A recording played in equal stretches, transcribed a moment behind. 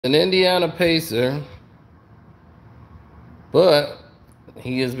an Indiana Pacer, but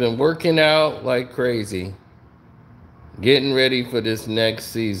he has been working out like crazy, getting ready for this next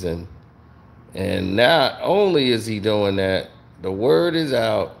season. And not only is he doing that, the word is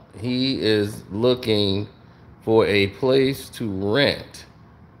out. He is looking for a place to rent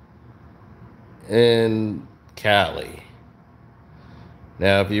in Cali.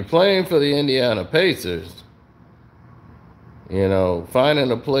 Now, if you're playing for the Indiana Pacers,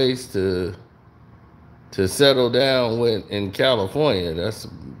 finding a place to settle down with in California, that's a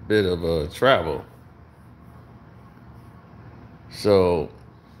bit of a travel. So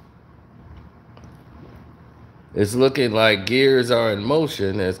it's looking like gears are in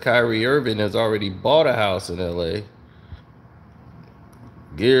motion as Kyrie Irving has already bought a house in LA.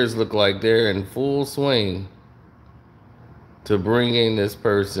 Gears look like they're in full swing to bringing this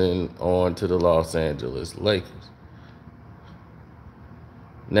person on to the Los Angeles Lakers.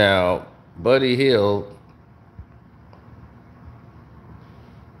 Now, Buddy Hield,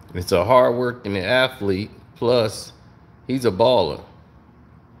 it's a hard-working athlete, plus he's a baller.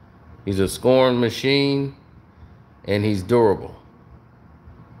 He's a scoring machine, and he's durable.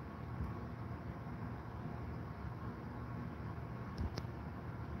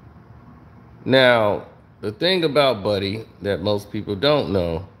 Now, the thing about Buddy that most people don't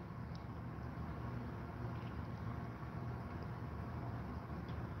know,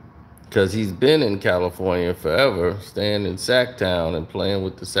 because he's been in California forever, staying in Sacktown and playing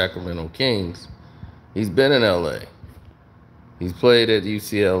with the Sacramento Kings, he's been in LA. He's played at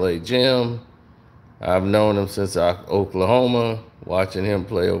UCLA Gym. I've known him since Oklahoma, watching him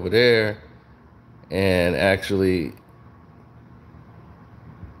play over there, and actually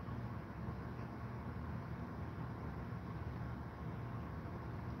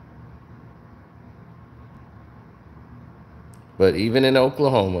but even in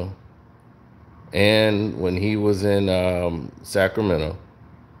Oklahoma and when he was in Sacramento,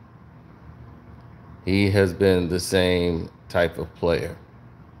 he has been the same type of player.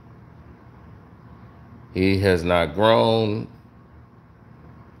 He has not grown.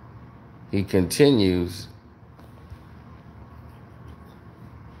 He continues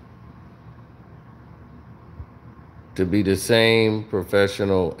to be the same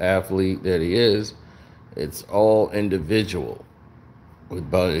professional athlete that he is. It's all individual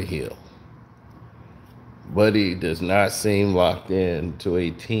with Buddy Hield. Buddy does not seem locked in to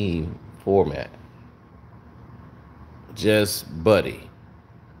a team format. Just Buddy.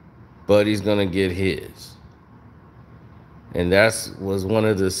 Buddy's going to get his. And that was one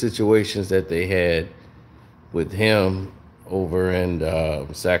of the situations that they had with him over in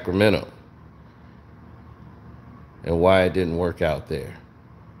Sacramento, and why it didn't work out there.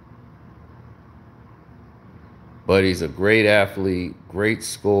 Buddy's a great athlete, great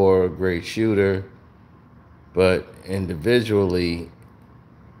scorer, great shooter, but individually,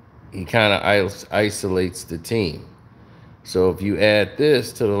 he kind of isolates the team. So if you add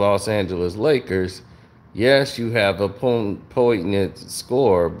this to the Los Angeles Lakers, yes, you have a poignant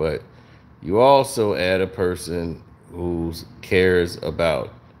score, but you also add a person who cares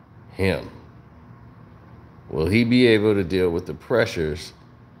about him. Will he be able to deal with the pressures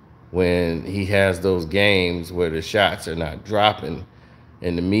when he has those games where the shots are not dropping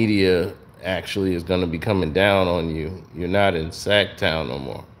and the media actually is going to be coming down on you? You're not in Sacktown no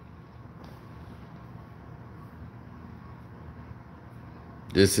more.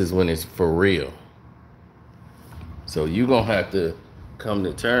 This is when it's for real. So you're going to have to come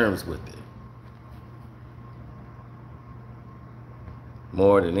to terms with it.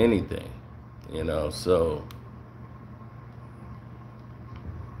 More than anything, so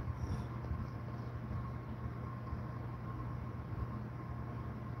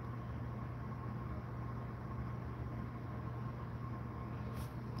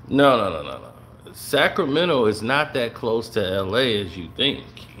no. Sacramento is not that close to LA as you think.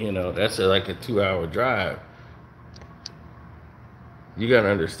 That's like a 2-hour drive. You got to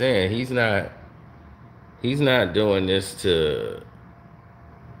understand, he's not doing this to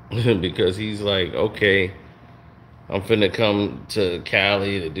because he's like, okay, I'm finna come to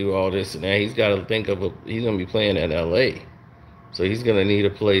Cali to do all this and that. He's got to think of he's gonna be playing at LA, so he's gonna need a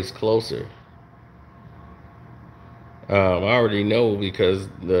place closer. I already know because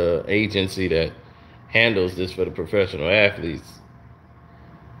the agency that handles this for the professional athletes,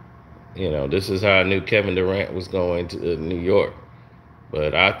 this is how I knew Kevin Durant was going to New York.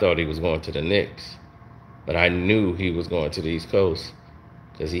 But I thought he was going to the Knicks. But I knew he was going to the East Coast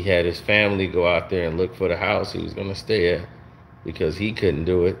because he had his family go out there and look for the house he was going to stay at because he couldn't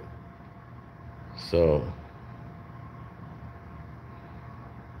do it. So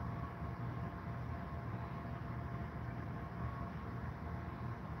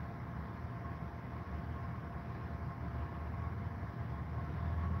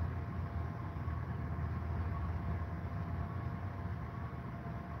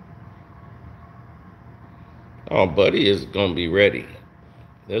Oh, Buddy is gonna be ready.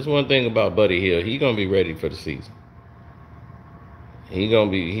 There's one thing about Buddy Hield. He gonna be ready for the season. He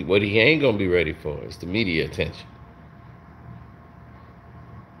gonna be what he ain't gonna be ready for is the media attention.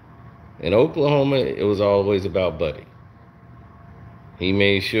 In Oklahoma, it was always about Buddy. He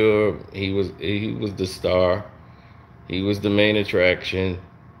made sure he was the star. He was the main attraction.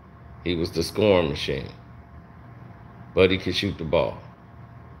 He was the scoring machine. Buddy could shoot the ball.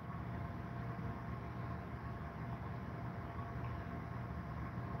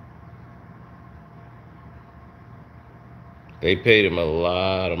 They paid him a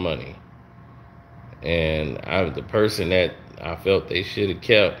lot of money. And the person that I felt they should have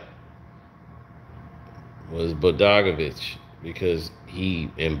kept was Bodagovich, because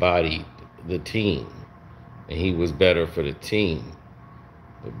he embodied the team and he was better for the team.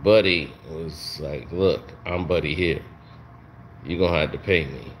 But Buddy was like, look, I'm Buddy here. You're going to have to pay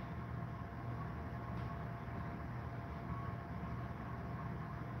me.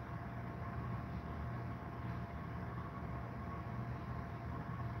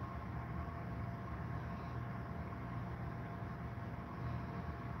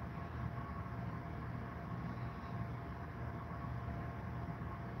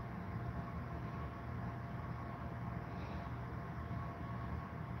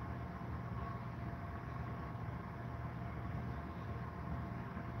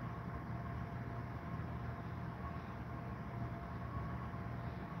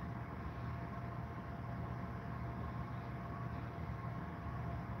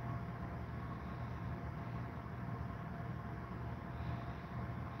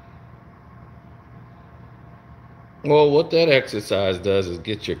 Well, what that exercise does is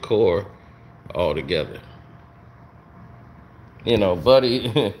get your core all together.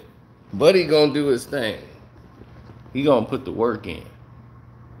 Buddy, Buddy gonna do his thing. He gonna put the work in.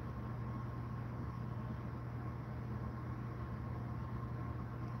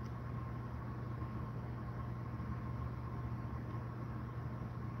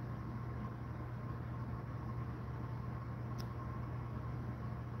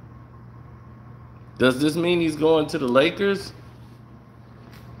 Does this mean he's going to the Lakers?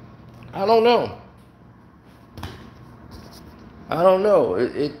 I don't know. I don't know.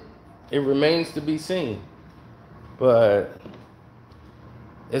 It remains to be seen. But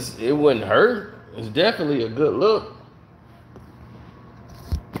it wouldn't hurt. It's definitely a good look.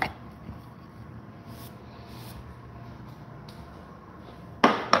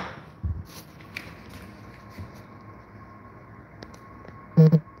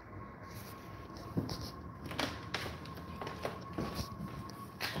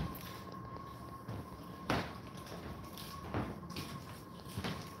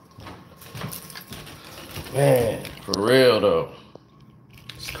 Man, for real though.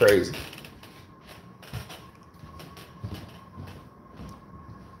 It's crazy.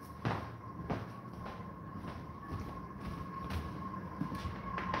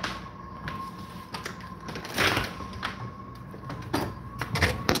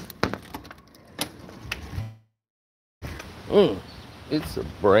 It's a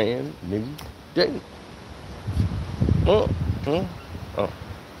brand new day. Oh.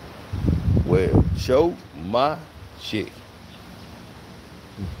 Well, show my chick.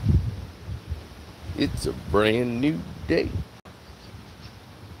 It's a brand new day.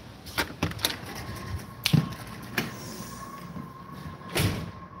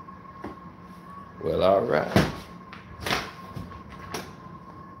 Well, all right.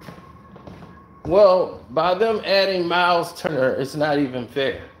 Well, by them adding Miles Turner, it's not even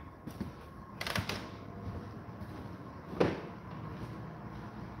fair.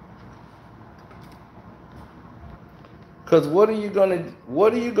 Because what are you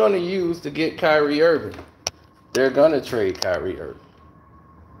gonna use to get Kyrie Irving? They're gonna trade Kyrie Irving.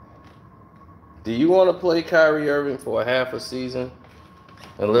 Do you want to play Kyrie Irving for a half a season?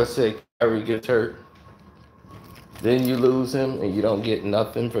 And let's say Kyrie gets hurt. Then you lose him and you don't get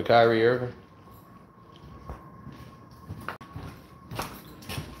nothing for Kyrie Irving?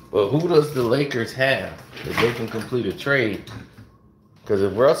 Well, who does the Lakers have that they can complete a trade? Because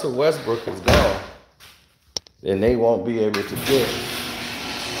if Russell Westbrook is gone, then they won't be able to get.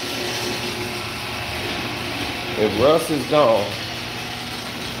 If Russ is gone,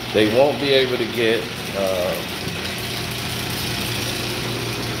 they won't be able to get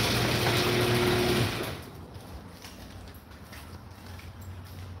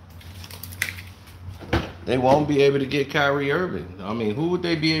they won't be able to get Kyrie Irving. I mean, who would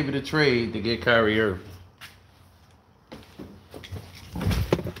they be able to trade to get Kyrie Irving?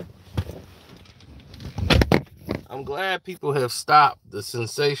 I'm glad people have stopped the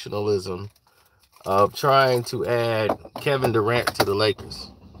sensationalism of trying to add Kevin Durant to the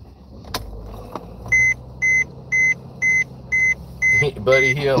Lakers.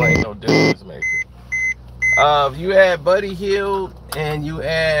 Buddy Hield ain't no difference maker. You add Buddy Hield and you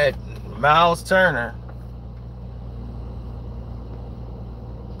add Miles Turner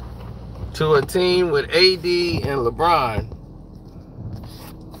to a team with AD and LeBron,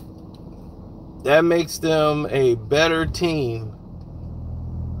 that makes them a better team.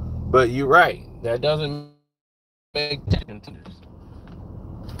 But you're right, that doesn't make contenders.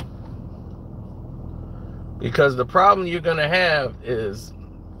 Because the problem you're going to have is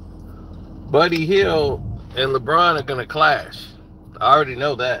Buddy Hield and LeBron are going to clash. I already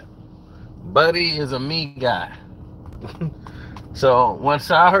know that. Buddy is a me guy. So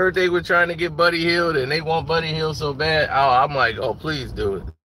once I heard they were trying to get Buddy Hield and they want Buddy Hield so bad, I'm like, oh, please do it.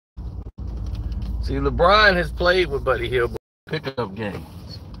 See, LeBron has played with Buddy Hield pickup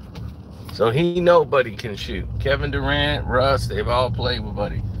games. So he know Buddy can shoot. Kevin Durant, Russ, they've all played with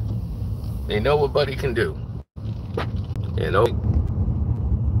Buddy. They know what Buddy can do. You know?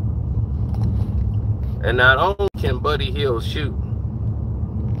 And not only can Buddy Hield shoot,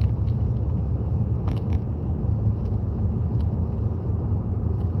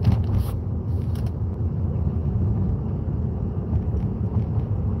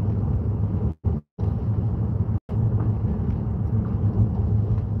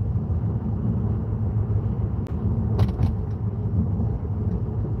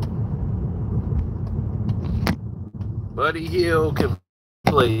 Buddy Hield can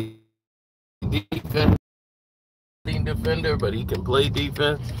play defense, defender, but he can play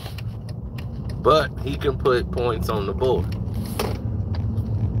defense. But he can put points on the board.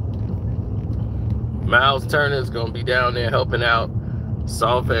 Miles Turner is going to be down there helping out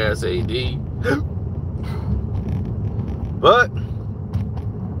soft ass AD. But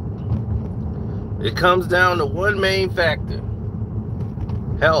it comes down to one main factor: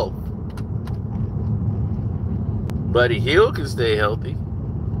 health. Buddy Hield can stay healthy.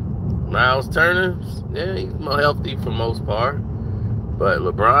 Miles Turner, yeah, he's more healthy for most part. But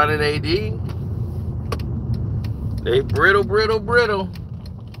LeBron and AD, they brittle.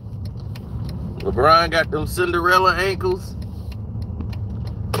 LeBron got them Cinderella ankles.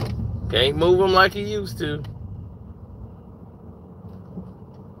 Can't move them like he used to.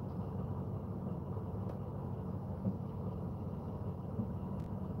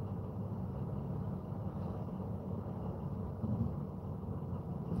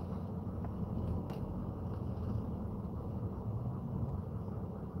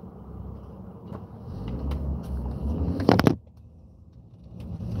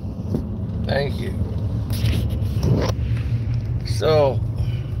 Thank you. So,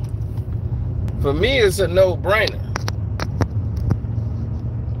 for me, it's a no-brainer.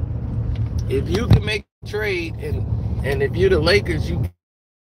 If you can make a trade, and if you're the Lakers, you get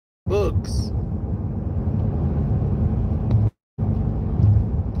books.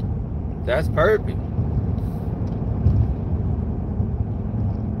 That's perfect.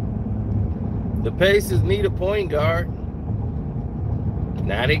 The Pacers need a point guard.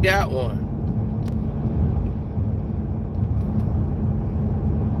 Now they got one.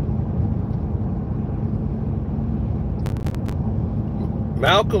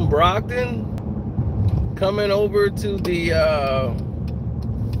 Malcolm Brogdon coming over to the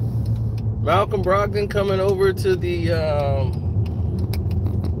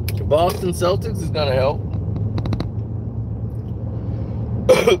Boston Celtics is gonna help.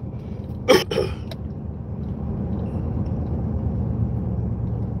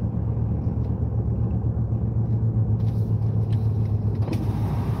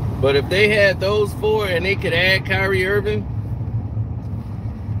 But if they had those four and they could add Kyrie Irving,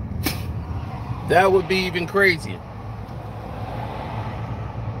 that would be even crazier.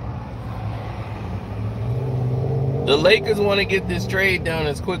 The Lakers want to get this trade done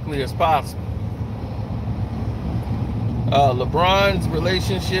as quickly as possible. LeBron's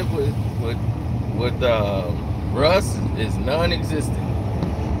relationship with Russ is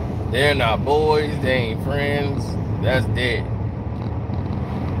non-existent. They're not boys. They ain't friends. That's dead.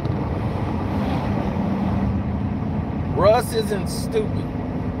 Russ isn't stupid.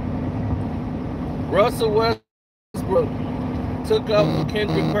 Russell Westbrook took up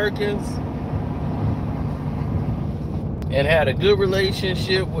Kendrick Perkins and had a good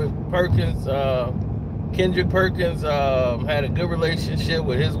relationship with Perkins. Kendrick Perkins had a good relationship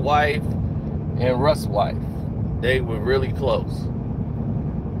with his wife and Russ' wife. They were really close.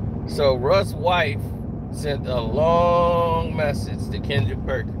 So Russ' wife sent a long message to Kendrick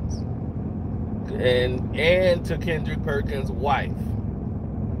Perkins and to Kendrick Perkins' wife.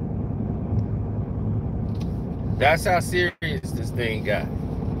 That's how serious this thing got.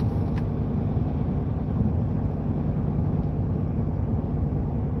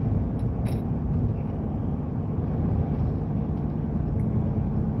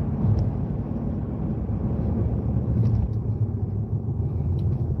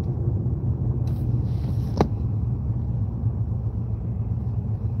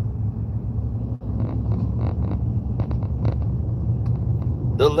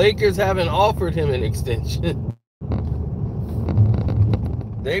 The Lakers haven't offered him an extension.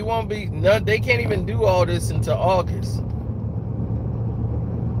 They won't be. No, they can't even do all this until August.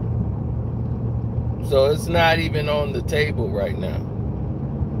 So it's not even on the table right now.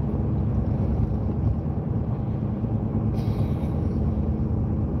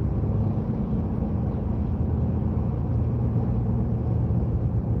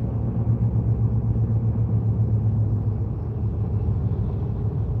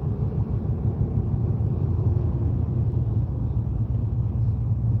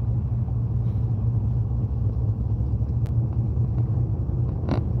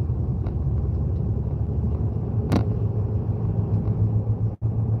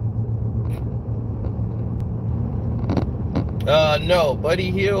 No,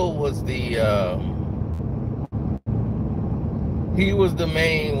 Buddy Hield was the he was the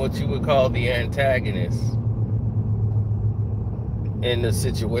main, what you would call the antagonist in the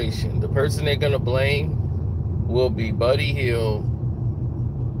situation. The person they're gonna blame will be Buddy Hield.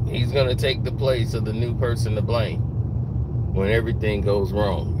 He's gonna take the place of the new person to blame when everything goes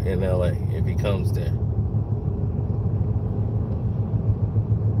wrong in LA, if he comes there.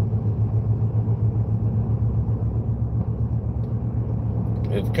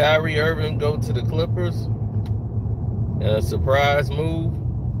 If Kyrie Irving go to the Clippers in a surprise move,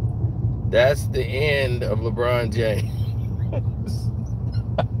 that's the end of LeBron James.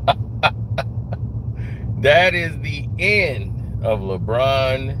 That is the end of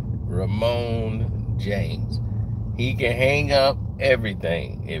Ramon James. He can hang up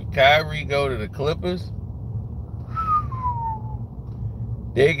everything. If Kyrie go to the Clippers,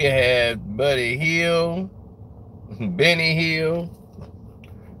 they can have Buddy Hield, Benny Hill.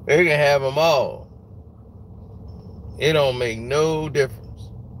 They can have them all. It don't make no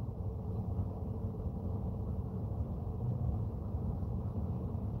difference.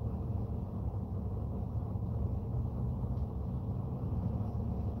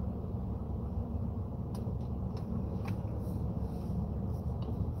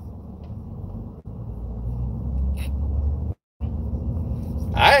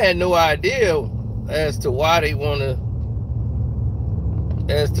 I had no idea as to why they want to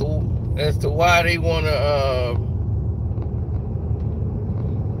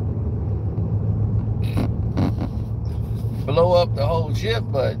blow up the whole ship,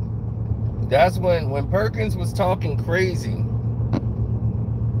 but that's when Perkins was talking crazy,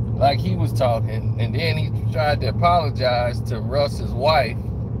 like he was talking, and then he tried to apologize to Russ's wife,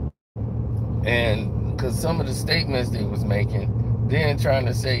 and because some of the statements they was making, then trying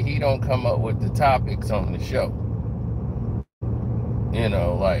to say he don't come up with the topics on the show. You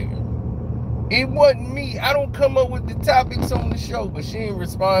know, like, it wasn't me. I don't come up with the topics on the show, but she didn't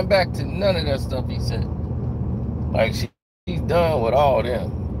respond back to none of that stuff he said. Like, she's done with all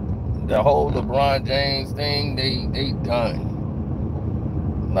them. The whole LeBron James thing, they done.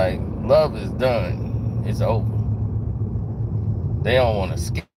 Like, love is done. It's over. They don't want to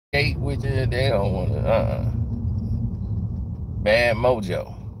skate with you. They don't want to, Bad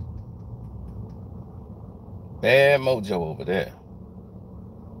mojo. Bad mojo over there.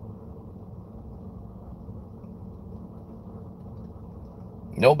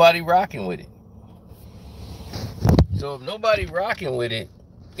 Nobody rocking with it. So if nobody rocking with it,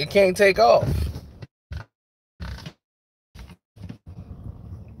 it can't take off.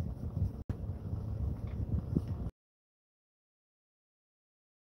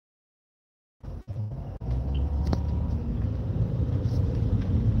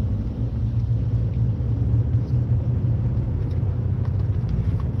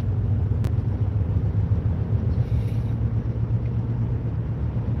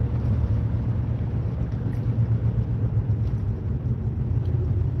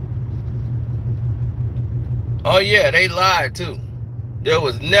 Oh yeah, they lied too. There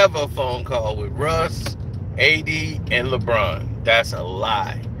was never a phone call with Russ, AD, and LeBron. That's a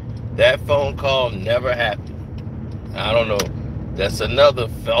lie. That phone call never happened. I don't know. That's another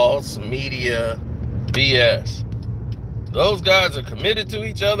false media BS. Those guys are committed to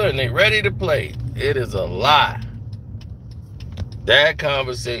each other and they're ready to play. It is a lie. That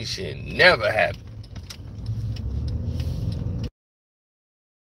conversation never happened.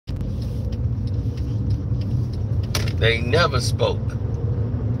 They never spoke.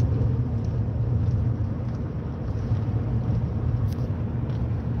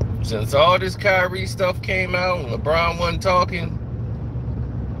 Since all this Kyrie stuff came out and LeBron wasn't talking,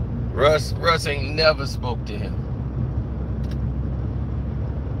 Russ ain't never spoke to him.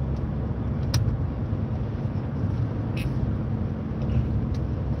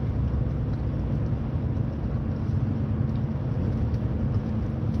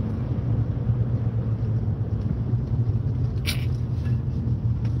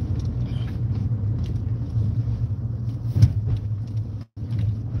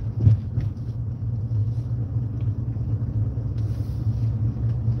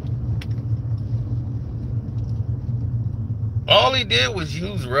 All he did was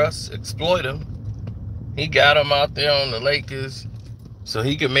use Russ, exploit him. He got him out there on the Lakers so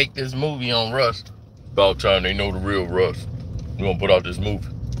he could make this movie on Russ. About time they know the real Russ. We're gonna put out this movie.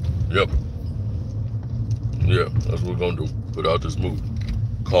 Yep. Yeah, that's what we're gonna do. Put out this movie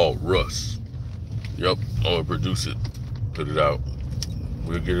called Russ. Yep, I'm gonna produce it. Put it out.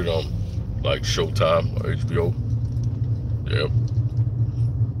 We'll get it on like Showtime or HBO. Yep.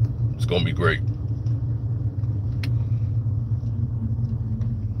 It's gonna be great.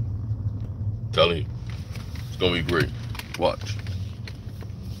 Telling you, it's gonna be great. Watch.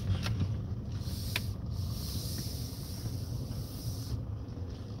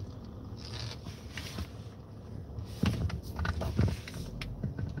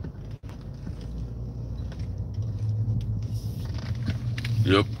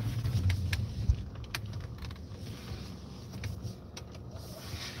 Yep.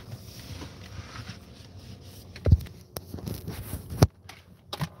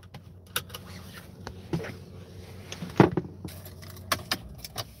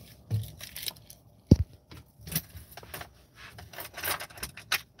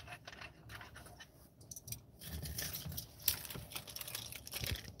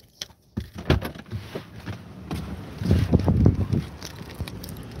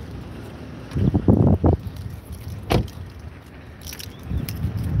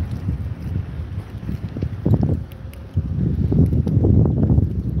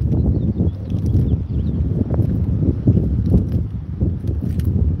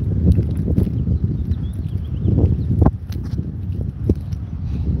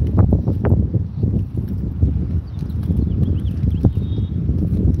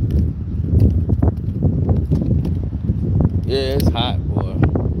 Yeah, it's hot, boy.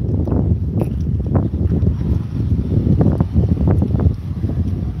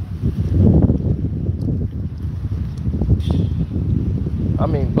 I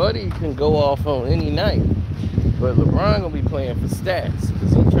mean, Buddy can go off on any night, but LeBron gonna be playing for stats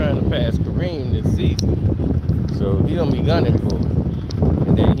because he's trying to pass Kareem this season. So he gonna be gunning for it.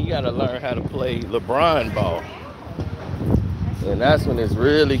 And then he gotta learn how to play LeBron ball. And that's when it's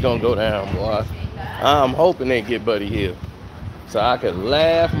really gonna go down, boy. I'm hoping they get Buddy Hield, so I could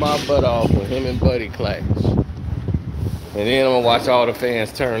laugh my butt off when him and Buddy clash. And then I'm gonna watch all the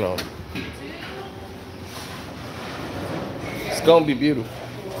fans turn on him. It's gonna be beautiful.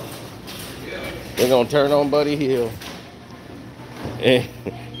 They're gonna turn on Buddy Hield and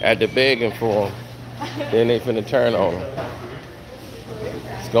after begging for him, then they finna turn on him.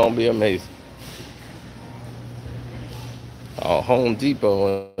 It's gonna be amazing. Home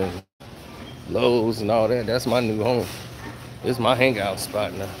Depot and Lowe's and all that, that's my new home. It's my hangout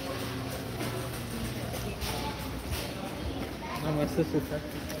spot now. My sister.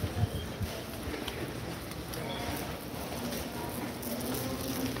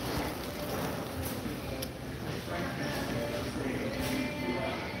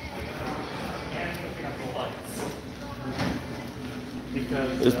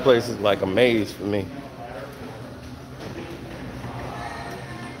 This place is like a maze for me.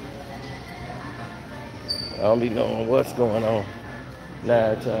 I don't be knowing what's going on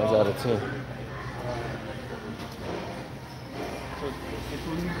 9 times out of 10.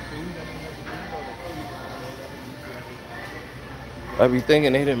 I be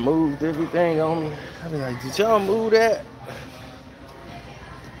thinking they done moved everything on me. I be like, did y'all move that?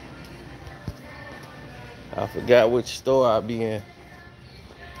 I forgot which store I be in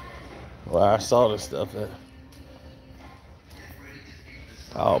where I saw the stuff at.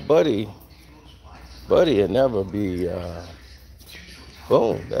 Oh, Buddy would never be,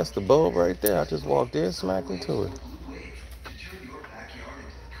 boom, that's the bulb right there. I just walked in, smacked into it.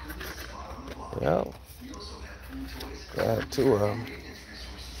 Yep. Got 2 of them.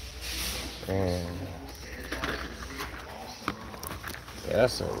 And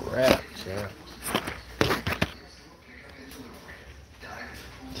that's a wrap, champ.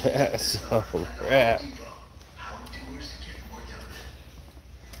 That's a wrap.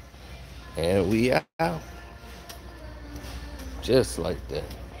 And we out. Just like that.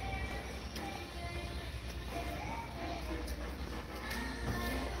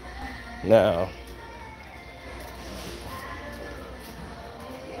 Now,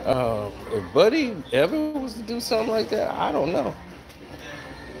 if Buddy ever was to do something like that, I don't know.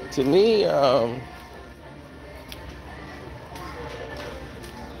 To me,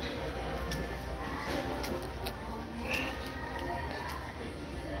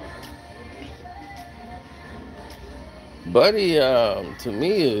 Buddy, to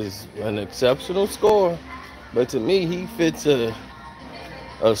me, is an exceptional scorer, but to me, he fits a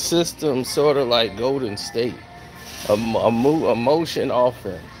system sort of like Golden State, a motion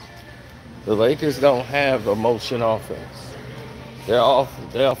offense. The Lakers don't have a motion offense. Their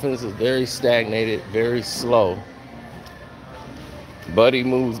offense is very stagnated, very slow. Buddy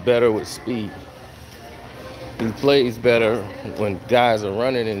moves better with speed. He plays better when guys are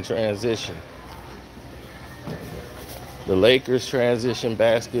running in transition. The Lakers' transition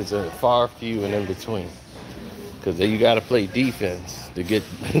baskets are far few and in between, because you got to play defense to get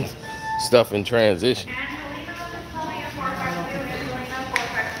stuff in transition.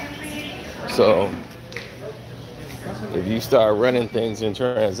 So if you start running things in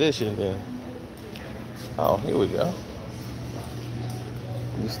transition, then here we go.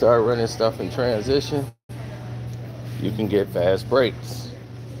 You start running stuff in transition, you can get fast breaks.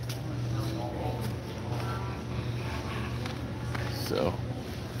 So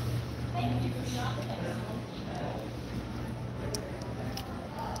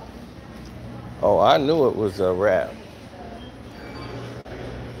I knew it was a wrap.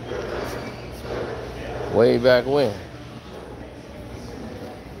 Way back when.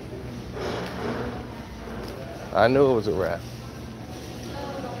 I knew it was a wrap.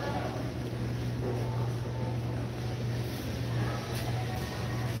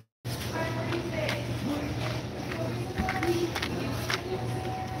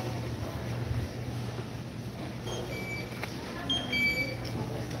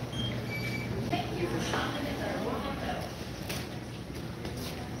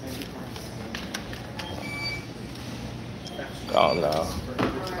 Oh no.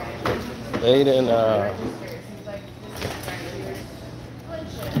 They didn't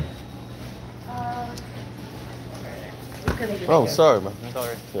oh, sorry, man.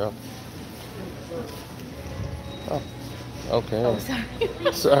 Sorry. Yeah. Oh, okay. Oh, sorry.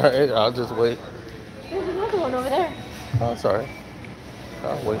 Sorry, I'll just wait. There's another one over there. Oh, sorry.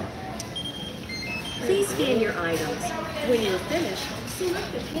 I'll wait. Please scan your items. When you're finished,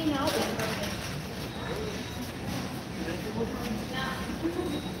 select the Pay Now button.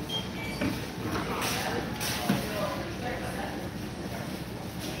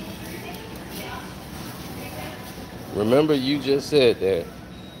 Remember, you just said that.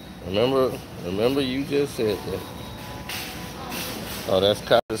 Remember, you just said that. Oh, that's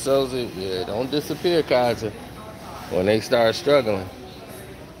Kaiser Soze? Yeah, don't disappear, Kaiser. When they start struggling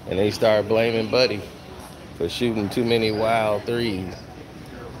and they start blaming Buddy for shooting too many wild threes.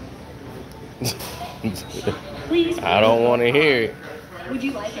 I don't want to hear it. Would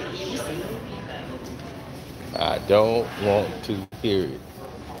you like an easy? I don't want to hear it.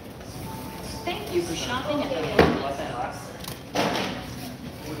 Thank you for shopping at the Home Depot.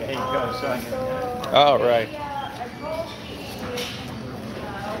 There you go, son. All right.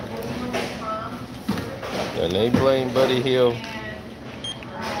 And they blame Buddy Hield.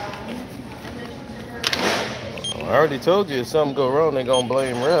 I already told you if something go wrong, they're going to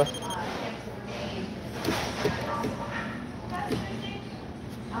blame ref.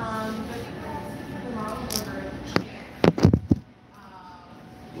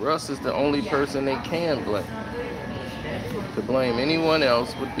 Russ is the only person they can blame. To blame anyone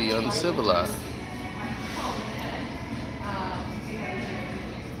else would be uncivilized.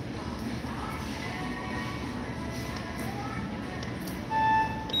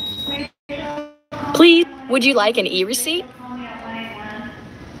 Please, would you like an e-receipt?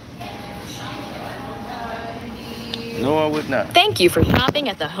 No, I would not. Thank you for shopping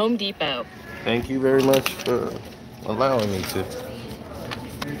at the Home Depot. Thank you very much for allowing me to.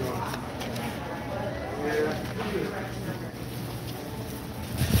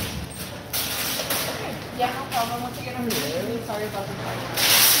 Yeah, no problem. Once you get them, sorry about the fire.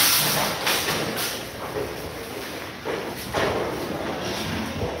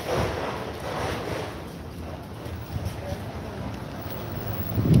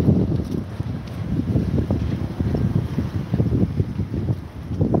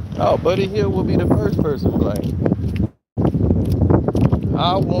 Oh, Buddy Hield will be the first person blamed.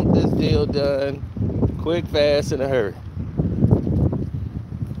 I want this deal done quick, fast, in a hurry.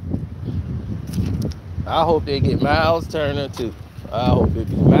 I hope they get Miles Turner too. I hope it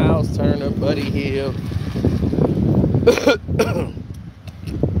be Miles Turner, Buddy Hield.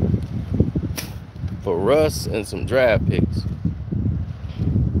 For Russ and some draft picks.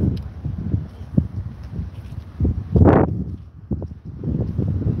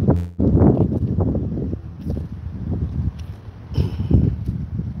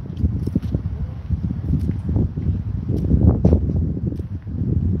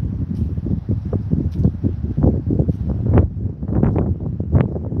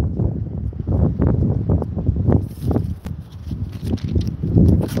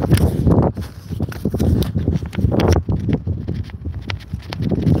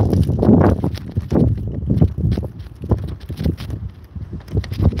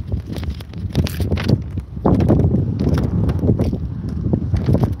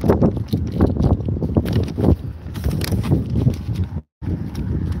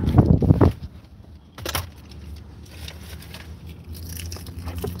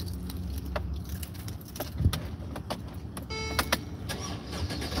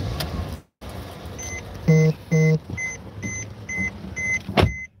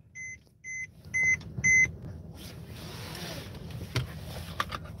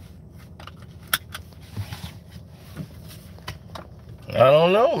 I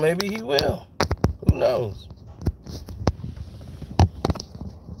don't know. Maybe he will. Who knows?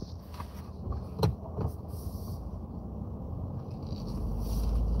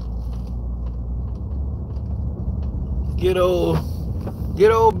 Get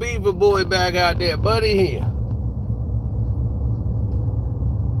old Beaver boy back out there, Buddy here.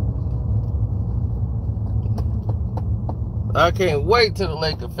 I can't wait till the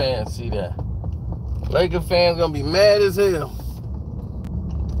Laker fans see that. Laker fans gonna be mad as hell.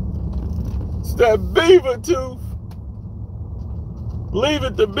 It's that Beaver tooth. Leave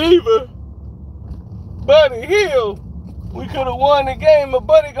it to Beaver. Buddy Hield. We could have won the game, but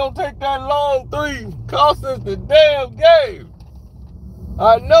Buddy gonna take that long three. Cost us the damn game.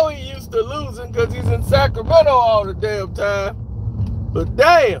 I know he used to losing because he's in Sacramento all the damn time. But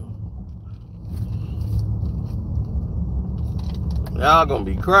damn. Y'all gonna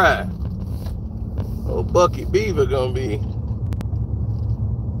be crying. Old Bucky Beaver gonna be.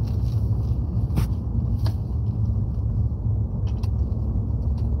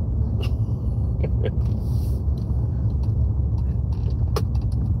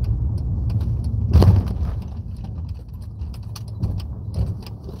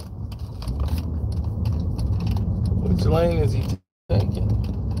 Which lane is he taking?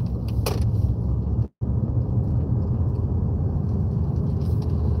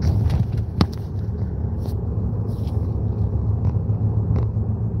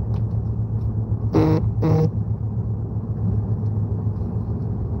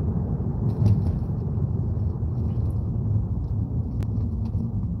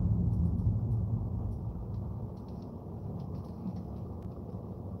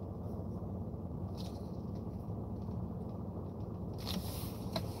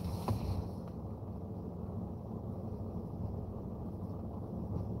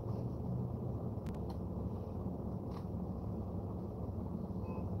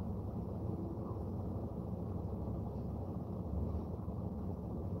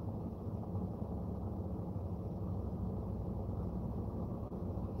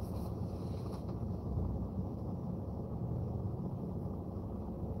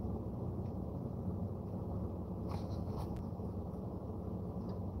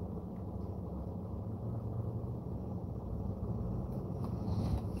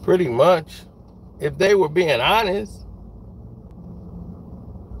 Pretty much. If they were being honest,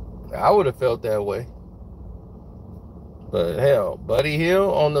 I would have felt that way. But hell, Buddy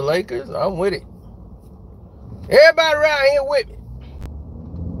Hield on the Lakers, I'm with it. Everybody around here with me.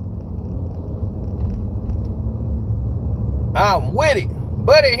 I'm with it.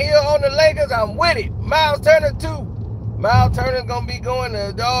 Buddy Hield on the Lakers, I'm with it. Miles Turner too. Miles Turner's gonna be going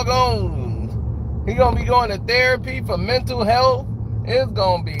to doggone. He's gonna be going to therapy for mental health. It's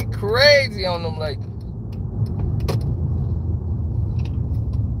gonna be crazy on them Lakers.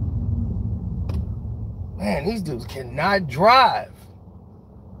 Man, these dudes cannot drive.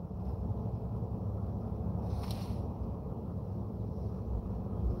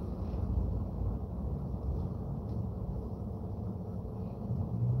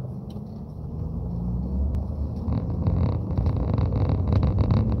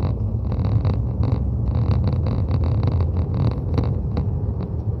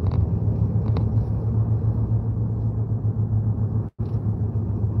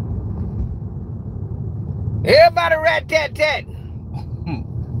 Everybody rat-tat-tat.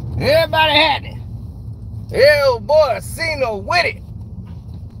 Everybody had it. Hell, boy, Cena with it.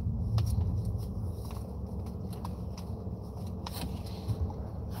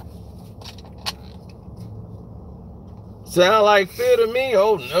 Sound like fear to me?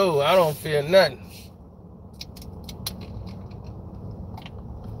 Oh no, I don't fear nothing.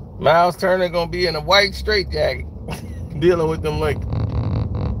 Miles Turner gonna be in a white straitjacket dealing with them like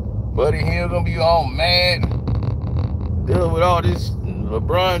Buddy Hield gonna be all mad dealing with all this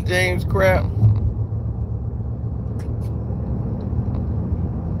LeBron James crap.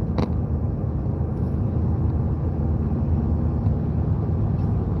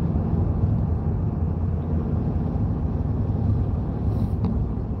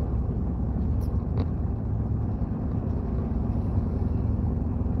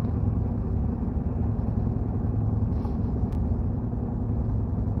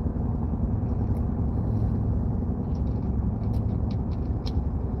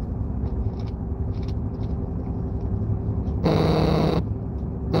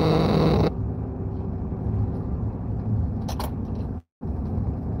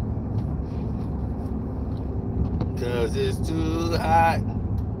 Cause it's too hot.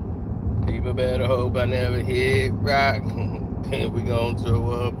 People better hope I never hit rock. And we gonna throw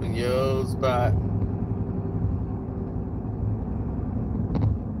up in your spot.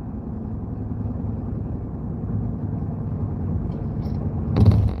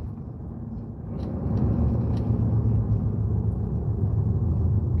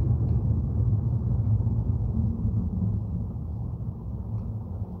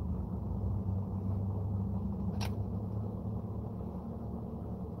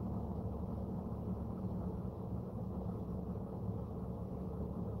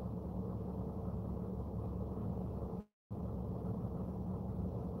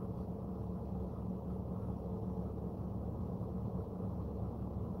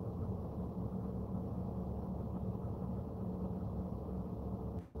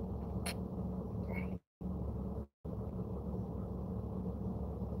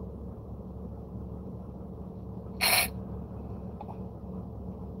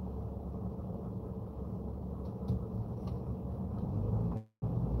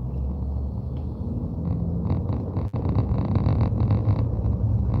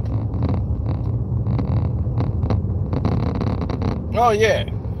 Oh yeah,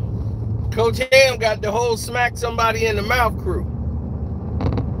 Coach Ham got the whole smack somebody in the mouth crew.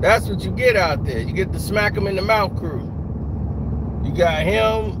 That's what you get out there. You get the smack him in the mouth crew. You got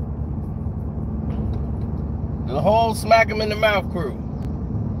him, the whole smack him in the mouth crew.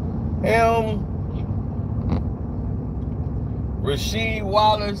 Him, Rasheed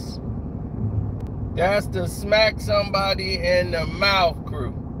Wallace. That's the smack somebody in the mouth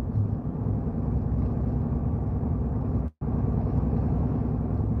crew.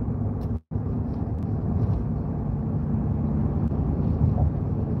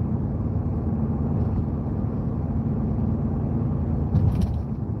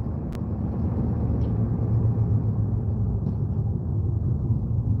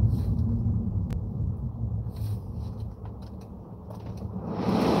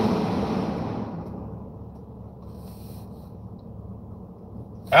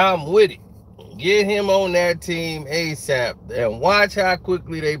 I'm with it. Get him on that team ASAP and watch how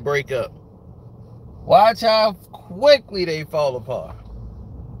quickly they break up. Watch how quickly they fall apart.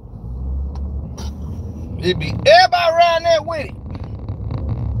 It be everybody around there with it.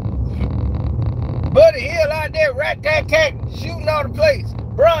 Buddy Hield out there, rat-tat-tat, shooting all the place.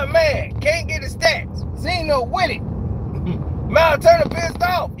 Brian Man can't get his stats. Zeno with it. Miles Turner pissed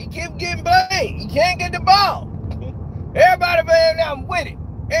off. He keep getting blamed. He can't get the ball. Everybody, man, I'm with it.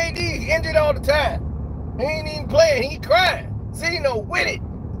 AD injured all the time. He ain't even playing. He crying. Zeno with it.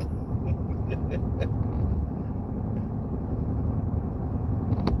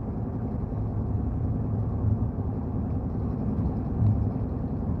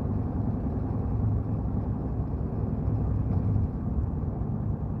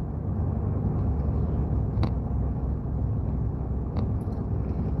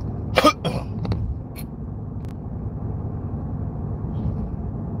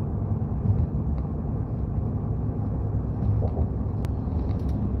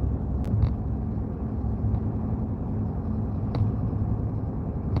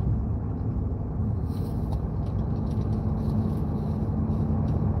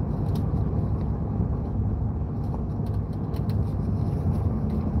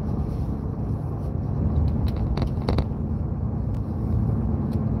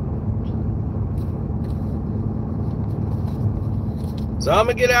 So I'm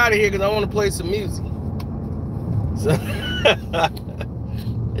gonna get out of here because I want to play some music. So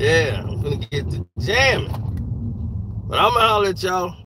Yeah, I'm gonna get to jamming. But I'm gonna holler at y'all.